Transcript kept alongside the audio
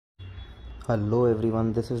Hello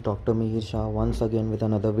everyone, this is Dr. Mihir Shah once again with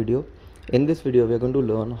another video. In this video we are going to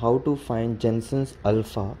learn how to find Jensen's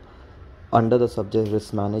alpha under the subject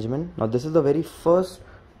risk management. Now this is the very first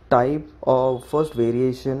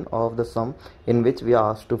variation of the sum in which we are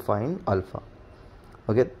asked to find alpha.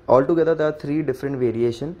 Okay, altogether there are 3 different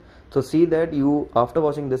variations. So see that you, after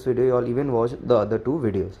watching this video, you all even watch the other 2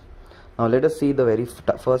 videos. Now let us see the very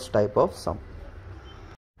first type of sum.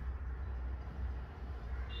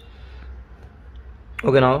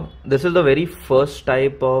 Okay, now this is the very first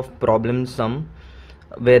type of problem sum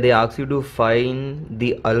where they ask you to find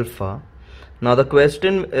the alpha. Now the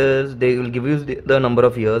question is, they will give you the number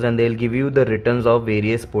of years and they will give you the returns of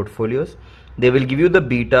various portfolios. They will give you the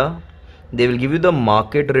beta, they will give you the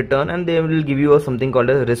market return, and they will give you something called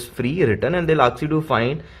a risk-free return, and they'll ask you to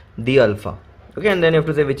find the alpha. Okay, and then you have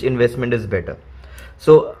to say which investment is better.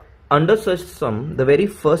 So under such sum, the very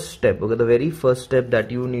first step, that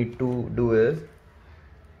you need to do is,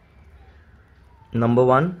 number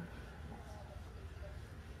 1,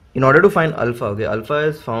 in order to find alpha, alpha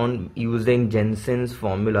is found using Jensen's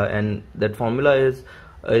formula, and that formula is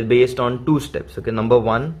based on 2 steps. Okay, number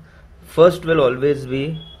 1, first will always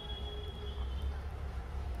be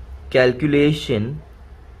calculation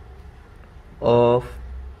of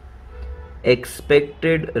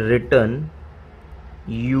expected return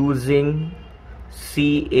using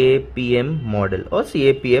CAPM model or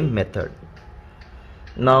CAPM method.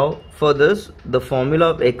 Now for this, the formula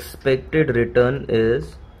of expected return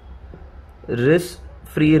is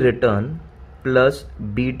risk-free return plus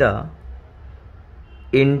beta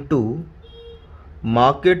into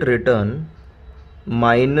market return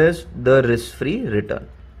minus the risk-free return.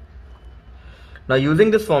 Now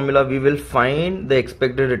using this formula, we will find the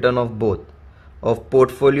expected return of both, of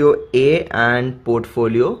portfolio A and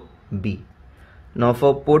portfolio B. Now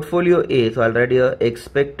for portfolio A, so I'll write here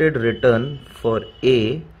expected return for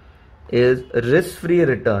A is risk-free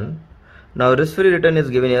return. Now risk-free return is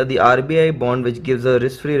given here, the RBI bond which gives a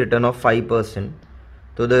risk-free return of 5%.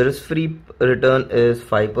 So the risk-free return is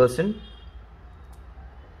 5%.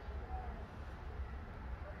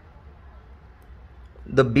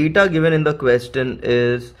 The beta given in the question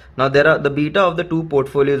is, now the beta of the 2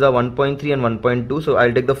 portfolios are 1.3 and 1.2. So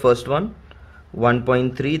I'll take the first one,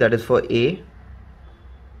 1.3, that is for A,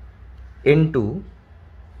 into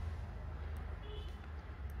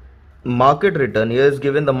market return. Here is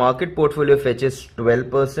given the market portfolio fetches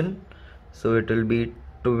 12%, so it will be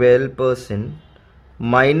 12%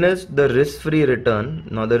 minus the risk-free return.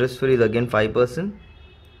 Now the risk-free is again 5%.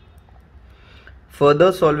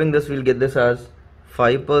 Further solving this, we'll get this as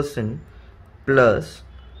 5% plus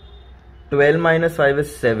 12 minus 5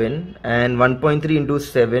 is 7, and 1.3 into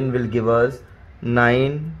 7 will give us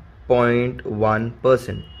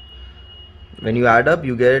 9.1%. When you add up,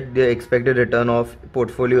 you get the expected return of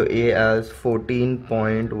portfolio A as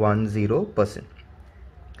 14.10%.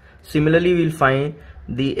 Similarly, we'll find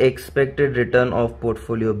the expected return of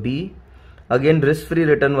portfolio B. Again, risk-free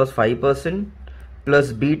return was 5%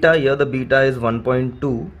 plus beta, here the beta is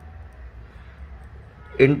 1.2,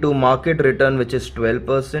 into market return which is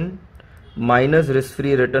 12% minus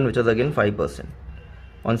risk-free return which is again 5%.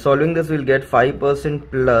 On solving this, we'll get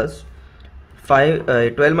 5% plus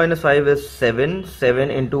 12 minus 5 is 7.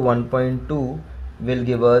 7 into 1.2 will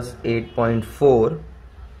give us 8.4.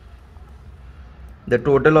 The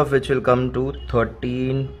total of which will come to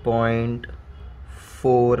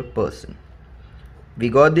 13.4%. We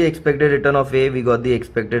got the expected return of A, we got the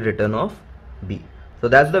expected return of B. So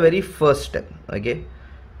that's the very first step. Okay,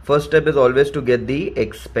 first step is always to get the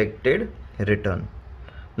expected return.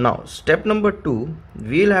 Now step number 2,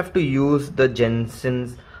 we'll have to use the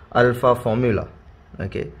Jensen's alpha formula.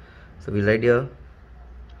 Okay, so we'll write here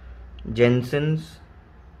Jensen's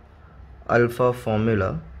alpha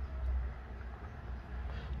formula.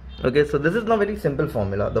 Okay, so this is not very simple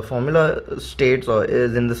formula. The formula states or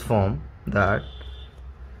is in this form that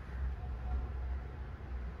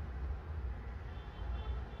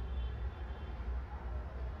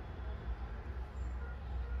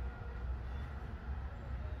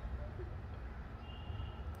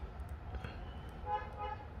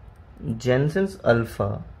Jensen's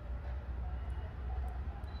alpha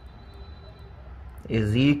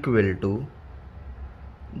is equal to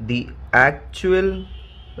the actual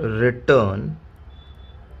return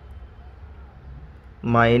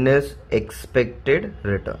minus expected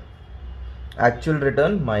return. Actual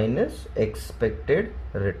return minus expected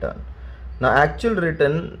return. Now actual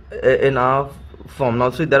return in our form, now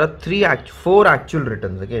see there are 4 actual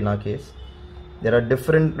returns. Okay, in our case there are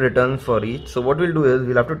different returns for each. So what we'll do is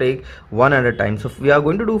we'll have to take one at a time. So we are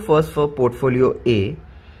going to do first for portfolio A.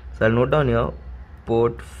 So I'll note down here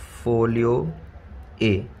portfolio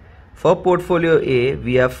A. For portfolio A,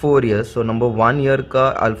 we have 4 years. So number 1 year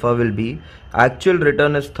ka alpha will be actual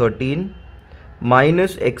return is 13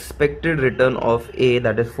 minus expected return of A,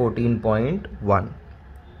 that is 14.1.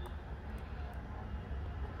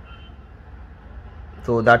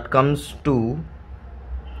 So that comes to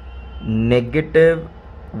negative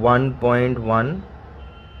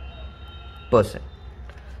 1.1%.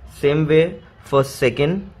 Same way for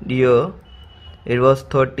second year, it was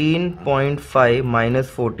 13.5 minus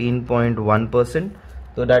 14.1%.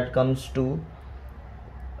 So that comes to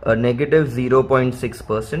a negative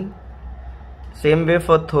 0.6%. Same way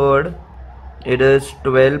for third, it is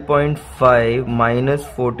 12.5 minus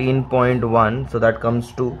 14.1. So that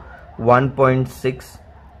comes to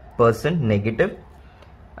 1.6% negative.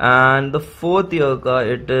 And the fourth year ka,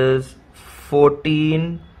 it is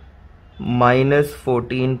 14 minus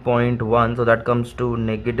 14.1, so that comes to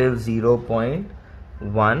negative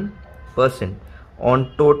 0.1%.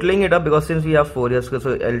 On totaling it up, because since we have 4 years,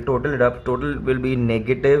 so I'll total it up, total will be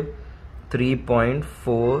negative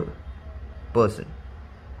 3.4%.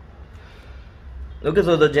 Okay,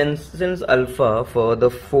 so the Jensen's alpha for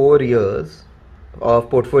the 4 years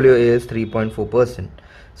of portfolio A is 3.4%.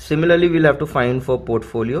 Similarly, we'll have to find for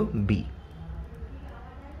portfolio B.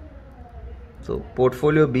 So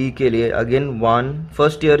portfolio B के लिए again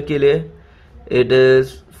first year के लिए it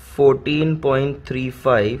is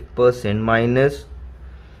 14.35% minus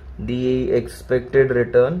the expected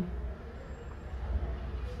return,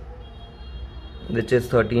 which is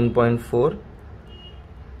 13.4.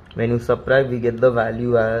 When you subtract, we get the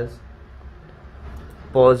value as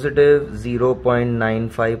positive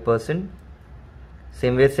 0.95%.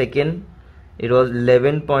 Same way second, it was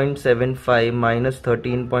 11.75 minus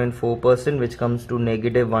 13.4%, which comes to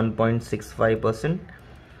negative 1.65%.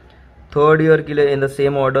 Third year ke liye in the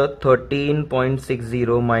same order,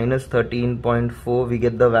 13.60 minus 13.4, we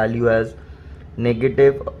get the value as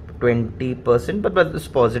negative 20%, but it's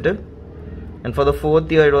positive. And for the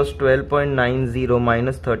fourth year, it was 12.90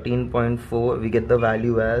 minus 13.4, we get the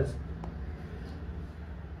value as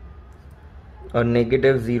a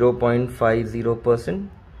negative 0.50%.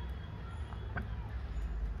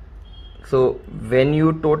 So when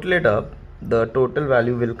you total it up, the total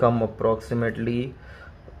value will come approximately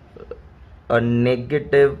a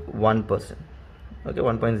negative 1%. Okay,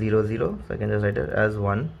 1.00. So I can just write it as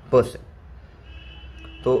 1%.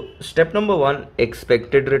 So step number 1,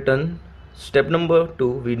 expected return. Step number 2,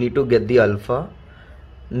 we need to get the alpha.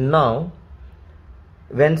 Now,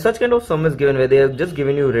 when such kind of sum is given where they have just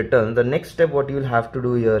given you return, the next step what you will have to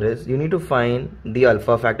do here is you need to find the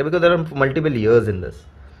alpha factor, because there are multiple years in this.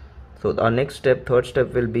 So our next step, third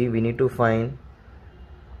step will be we need to find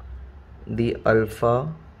the alpha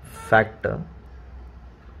factor.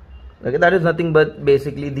 Okay, that is nothing but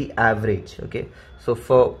basically the average. Okay, so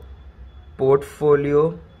for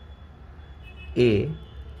portfolio A,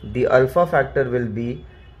 the alpha factor will be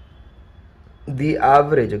the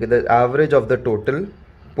average. Okay, the average of the total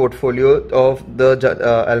portfolio of the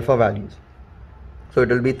alpha values. So it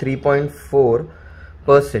will be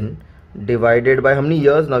 3.4% divided by how many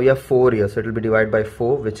years? Now we have 4 years, so it will be divided by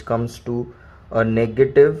 4, which comes to a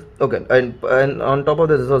negative. Okay, and on top of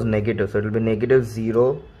this was negative, so it will be negative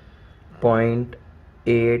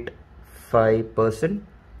 0.85%.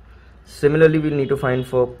 Similarly, we'll need to find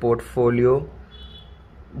for portfolio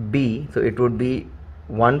B, so it would be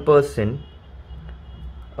 1%,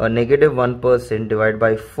 a negative 1% divided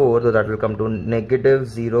by 4, so that will come to negative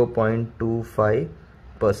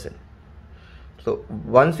 0.25%. So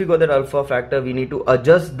once we got that alpha factor, we need to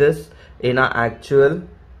adjust this in our actual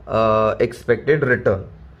expected return.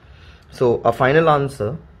 So a final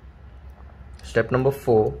answer, step number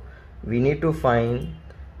 4, we need to find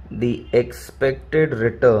the expected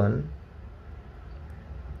return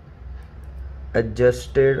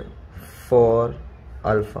adjusted for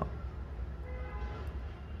alpha.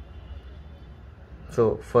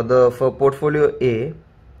 So for portfolio A,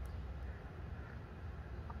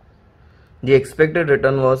 the expected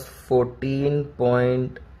return was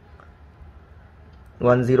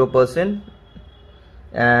 14.10%,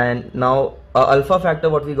 and now alpha factor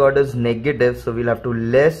what we got is negative, so we'll have to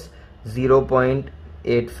less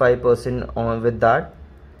 0.85% on with that,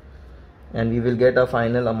 and we will get a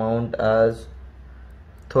final amount as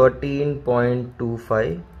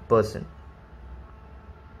 13.25%.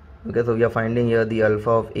 Okay, so we are finding here the alpha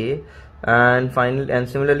of A, and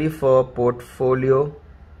similarly for portfolio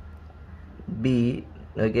B,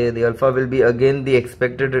 okay, the alpha will be again the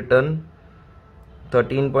expected return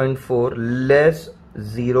 13.4 less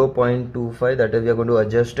 0.25, that is we are going to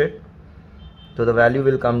adjust it, So the value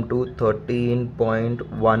will come to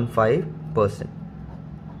 13.15%.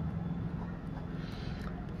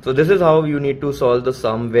 So this is how you need to solve the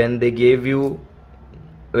sum when they gave you,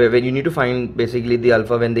 when you need to find basically the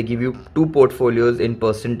alpha when they give you two portfolios in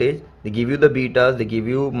percentage. They give you the betas, they give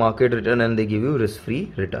you market return, and they give you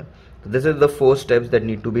risk-free return. So this is the 4 steps that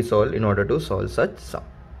need to be solved in order to solve such sum.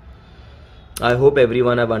 I hope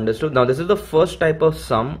everyone have understood. Now this is the first type of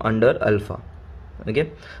sum under alpha.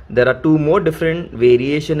 Okay, there are 2 more different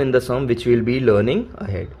variation in the sum which we will be learning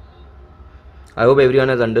ahead. I hope everyone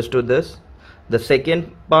has understood this. The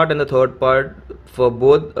second part and the third part for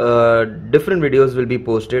both different videos will be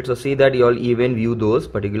posted, so see that you all even view those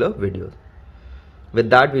particular videos. With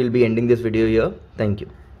that, we will be ending this video here. Thank you.